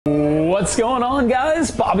What's going on,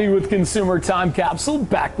 guys? Bobby with Consumer Time Capsule,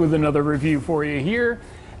 back with another review for you here.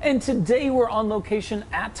 And today we're on location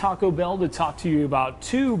at Taco Bell to talk to you about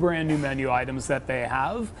two brand new menu items that they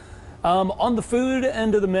have. On the food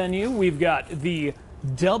end of the menu, we've got the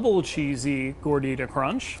Double Cheesy Gordita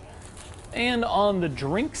Crunch. And on the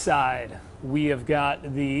drink side, we have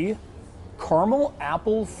got the Caramel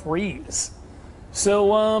Apple Freeze.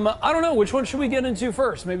 So, I don't know, which one should we get into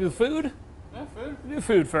first? Maybe the food? Yeah, food. Do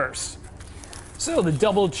food first. So the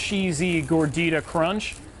Double Cheesy Gordita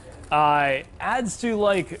Crunch adds to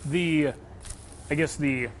like the, I guess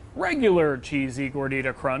the regular cheesy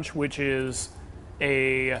Gordita Crunch, which is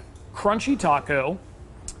a crunchy taco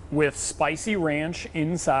with spicy ranch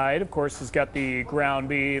inside. Of course, it's got the ground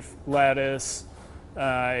beef, lettuce,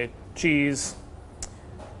 cheese.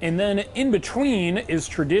 And then in between is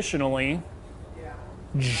traditionally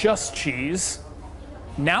just cheese.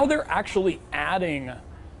 Now they're actually adding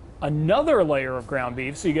another layer of ground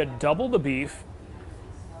beef, so you get double the beef.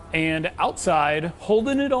 And outside,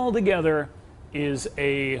 holding it all together, is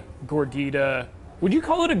a Gordita. Would you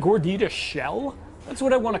call it a Gordita shell? That's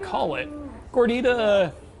what I want to call it.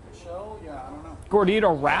 Gordita shell? Yeah, I don't know.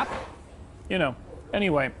 Gordita wrap? You know.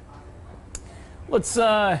 Anyway, let's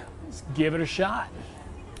give it a shot.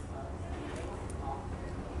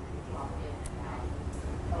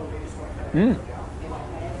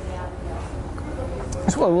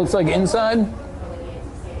 That's what it looks like inside. A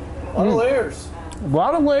lot of layers. A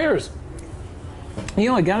lot of layers. You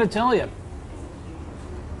know, I gotta tell you.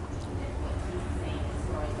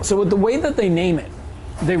 So with the way that they name it,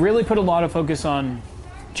 they really put a lot of focus on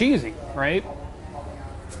cheesy, right?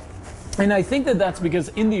 And I think that that's because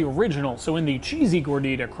in the original, so in the cheesy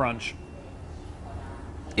Gordita Crunch,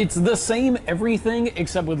 it's the same everything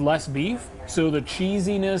except with less beef. So the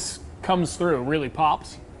cheesiness comes through, really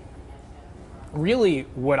pops. Really,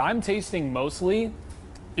 what I'm tasting mostly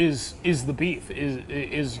is the beef,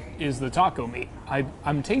 is the taco meat.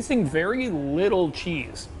 I'm tasting very little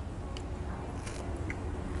cheese.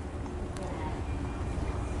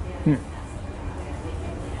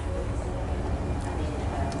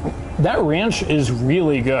 That ranch is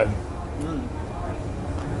really good.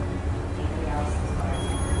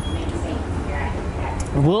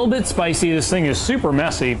 A little bit spicy. This thing is super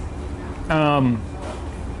messy.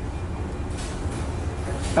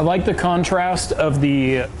 I like the contrast of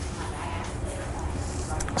the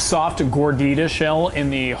soft gordita shell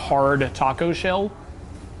and the hard taco shell.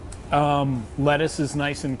 Lettuce is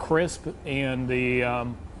nice and crisp, and the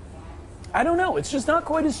I don't know, it's just not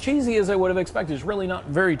quite as cheesy as I would have expected. It's really not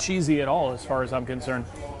very cheesy at all as far as I'm concerned.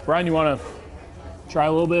 Brian, you want to try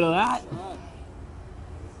a little bit of that?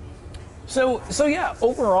 So yeah,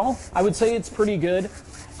 overall, I would say it's pretty good.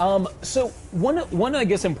 So one I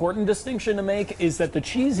guess important distinction to make is that the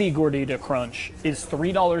cheesy Gordita Crunch is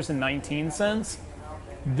 $3.19.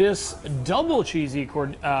 This double cheesy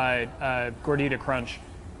Gordita Crunch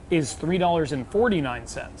is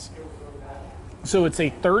 $3.49. So it's a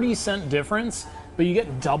 30-cent difference, but you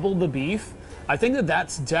get double the beef. I think that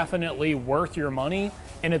that's definitely worth your money,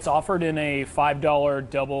 and it's offered in a $5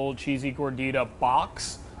 double cheesy Gordita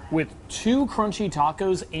box with 2 crunchy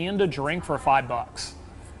tacos and a drink for $5.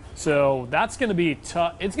 So that's going to be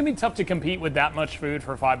tough. It's going to be tough to compete with that much food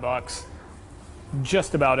for $5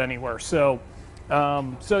 just about anywhere. So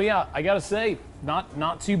yeah, I got to say,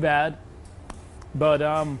 not too bad. But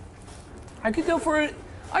I could go for it.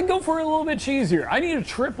 I'd go for it a little bit cheesier. I need a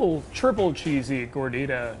triple cheesy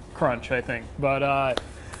Gordita Crunch, I think. But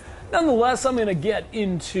nonetheless, I'm going to get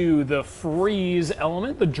into the freeze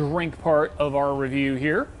element, the drink part of our review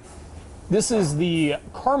here. This is the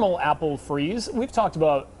Caramel Apple Freeze. We've talked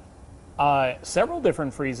about several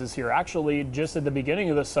different freezes here. Actually, just at the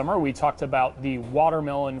beginning of the summer, we talked about the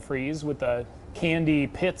watermelon freeze with the candy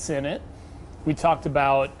pits in it. We talked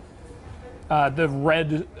about the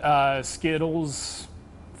red Skittles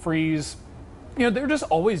freeze. You know, they're just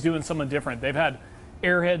always doing something different. They've had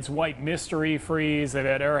Airheads White Mystery Freeze. They've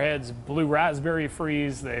had Airheads Blue Raspberry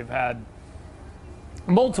Freeze. They've had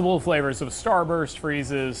multiple flavors of Starburst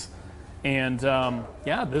freezes. And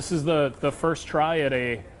yeah, this is the first try at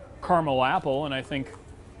a caramel apple, and I think,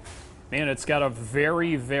 man, it's got a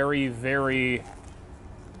very, very, very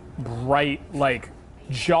bright, like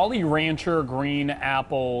Jolly Rancher green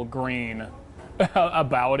apple green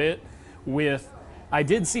about it. With, I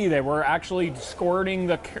did see they were actually squirting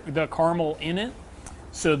the caramel in it,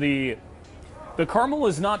 so the caramel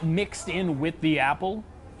is not mixed in with the apple.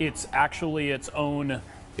 It's actually its own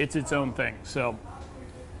thing. So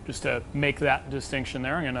just to make that distinction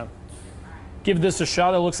there, I'm gonna give this a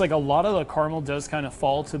shot. It looks like a lot of the caramel does kind of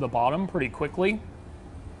fall to the bottom pretty quickly.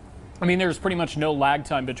 I mean, there's pretty much no lag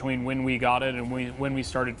time between when we got it and when we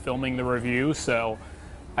started filming the review, so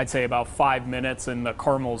I'd say about 5 minutes, and the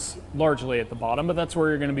caramel's largely at the bottom, but that's where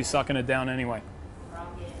you're going to be sucking it down anyway.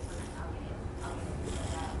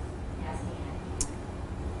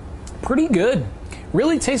 Pretty good.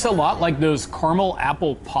 Really tastes a lot like those caramel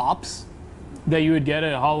apple pops that you would get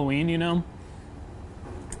at Halloween, you know?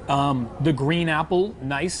 The green apple,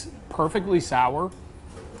 nice, perfectly sour.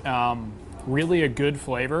 Really a good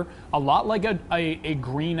flavor. A lot like a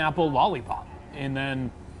green apple lollipop. And then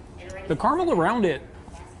the caramel around it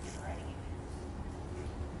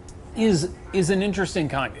is an interesting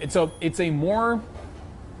kind. It's a more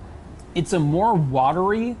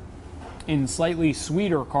watery and slightly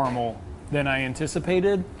sweeter caramel than I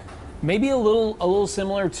anticipated. Maybe a little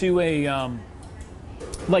similar to a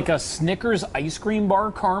like a Snickers ice cream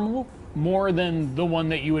bar caramel, more than the one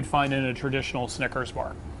that you would find in a traditional Snickers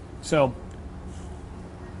bar. So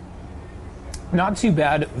not too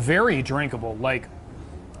bad, very drinkable. Like,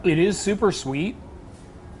 it is super sweet,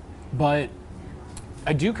 but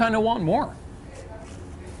I do kind of want more.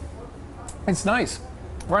 It's nice.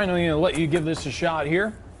 Ryan, I'm gonna let you give this a shot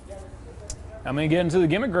here. I'm gonna get into the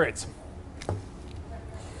gimmick grades.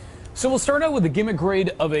 So we'll start out with the gimmick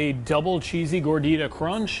grade of a Double Cheesy Gordita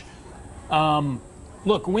Crunch.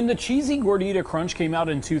 Look, when the Cheesy Gordita Crunch came out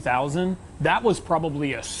in 2000, that was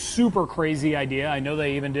probably a super crazy idea. I know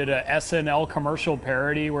they even did a SNL commercial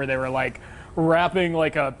parody where they were like wrapping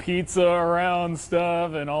like a pizza around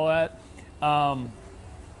stuff and all that.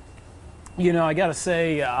 You know, I gotta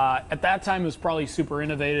say, at that time it was probably super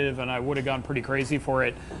innovative and I would have gone pretty crazy for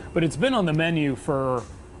it. But it's been on the menu for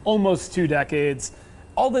almost 2 decades.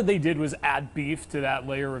 All that they did was add beef to that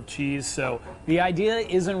layer of cheese, so the idea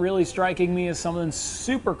isn't really striking me as something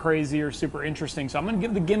super crazy or super interesting, so I'm going to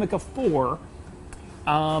give the gimmick a 4.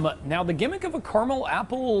 Now, the gimmick of a caramel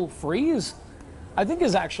apple freeze, I think,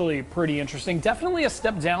 is actually pretty interesting. Definitely a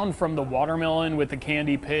step down from the watermelon with the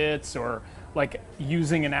candy pits, or like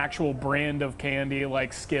using an actual brand of candy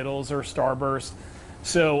like Skittles or Starburst.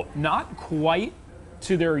 So not quite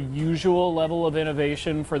to their usual level of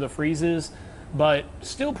innovation for the freezes, but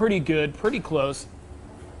still pretty good, pretty close.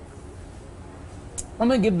 I'm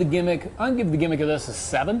gonna give the gimmick of this a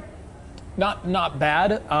 7. Not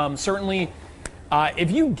bad. Certainly, if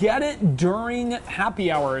you get it during happy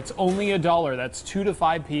hour, it's only $1. That's 2 to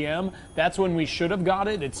 5 p.m. That's when we should have got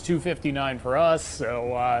it. It's $2.59 for us,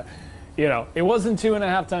 so you know, it wasn't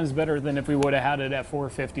 2.5 times better than if we would have had it at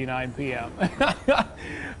 4:59 p.m.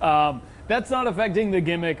 That's not affecting the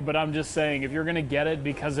gimmick, but I'm just saying, if you're going to get it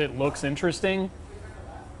because it looks interesting,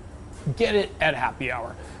 get it at happy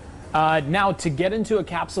hour. Now, to get into a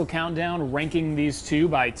capsule countdown, ranking these two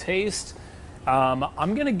by taste,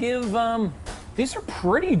 I'm going to give, these are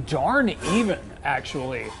pretty darn even,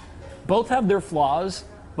 actually. Both have their flaws,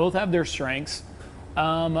 both have their strengths,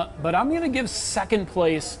 but I'm going to give second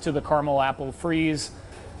place to the caramel apple freeze.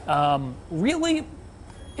 Really,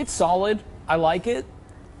 it's solid. I like it.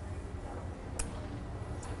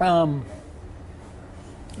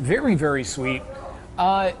 Very, very sweet.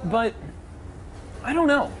 But I don't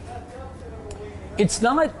know. It's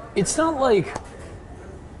not like,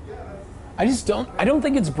 I don't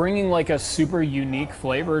think it's bringing like a super unique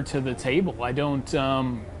flavor to the table. I don't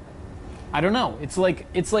know. It's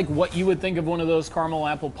like what you would think of one of those caramel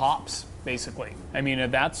apple pops, basically. I mean,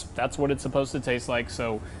 that's what it's supposed to taste like.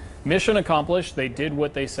 So mission accomplished. They did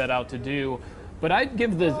what they set out to do. But I'd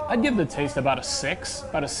give the taste about a 6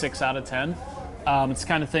 out of 10. It's the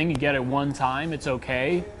kind of thing you get it one time, it's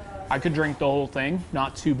okay. I could drink the whole thing,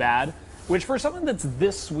 not too bad. Which for something that's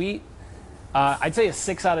this sweet, I'd say a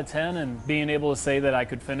 6 out of 10, and being able to say that I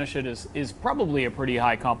could finish it is probably a pretty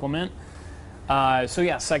high compliment. So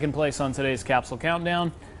yeah, second place on today's Capsule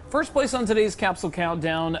Countdown. First place on today's Capsule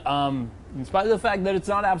Countdown, in spite of the fact that it's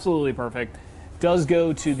not absolutely perfect, does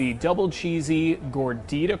go to the Double Cheesy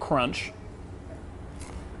Gordita Crunch.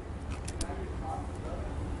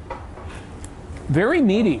 Very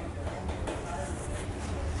meaty,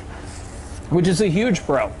 which is a huge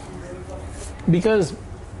pro, because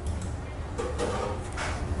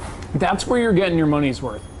that's where you're getting your money's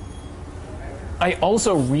worth. I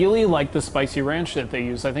also really like the spicy ranch that they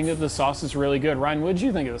use. I think that the sauce is really good. Ryan, what did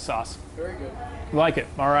you think of the sauce? Very good. Like it.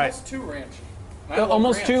 All right. Almost too ranchy.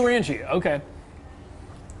 Almost too ranchy. Okay.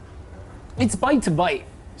 It's bite to bite.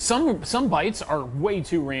 Some bites are way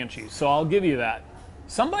too ranchy, so I'll give you that.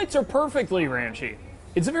 Some bites are perfectly ranchy.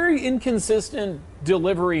 It's a very inconsistent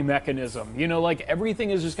delivery mechanism. You know, like everything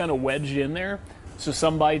is just kind of wedged in there. So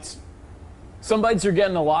some bites you're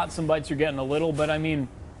getting a lot, some bites you're getting a little, but I mean,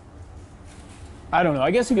 I don't know.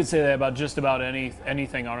 I guess you could say that about just about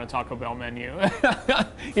anything on a Taco Bell menu.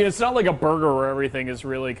 It's not like a burger where everything is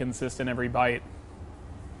really consistent every bite.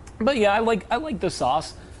 But yeah, I like the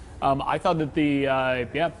sauce. I thought that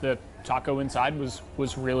the taco inside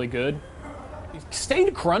was really good. It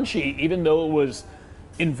stayed crunchy even though it was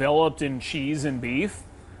enveloped in cheese and beef,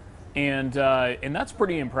 and that's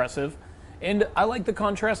pretty impressive. And I like the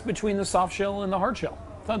contrast between the soft shell and the hard shell.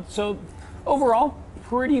 So overall,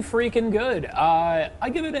 pretty freaking good. I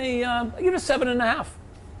give it a 7.5.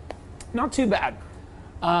 Not too bad.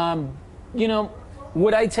 You know,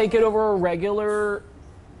 would I take it over a regular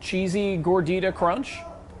cheesy Gordita Crunch?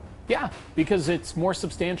 Yeah, because it's more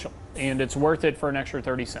substantial and it's worth it for an extra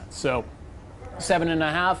 30 cents. So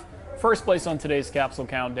 7.5, first place on today's capsule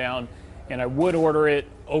countdown, and I would order it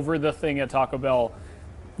over the thing at Taco Bell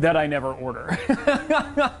that I never order.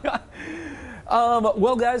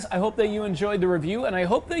 Well, guys, I hope that you enjoyed the review, and I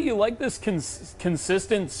hope that you like this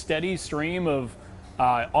consistent, steady stream of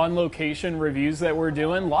on-location reviews that we're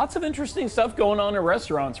doing. Lots of interesting stuff going on in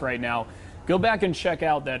restaurants right now. Go back and check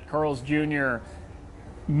out that Carl's Jr.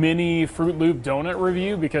 mini Fruit Loop donut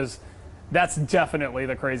review, because that's definitely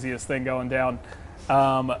the craziest thing going down.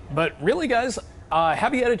 But really, guys,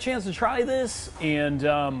 have you had a chance to try this? And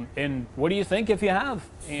what do you think if you have?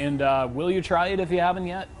 And will you try it if you haven't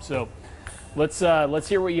yet? So let's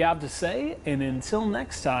hear what you have to say. And until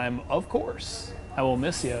next time, of course, I will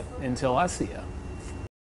miss you until I see you.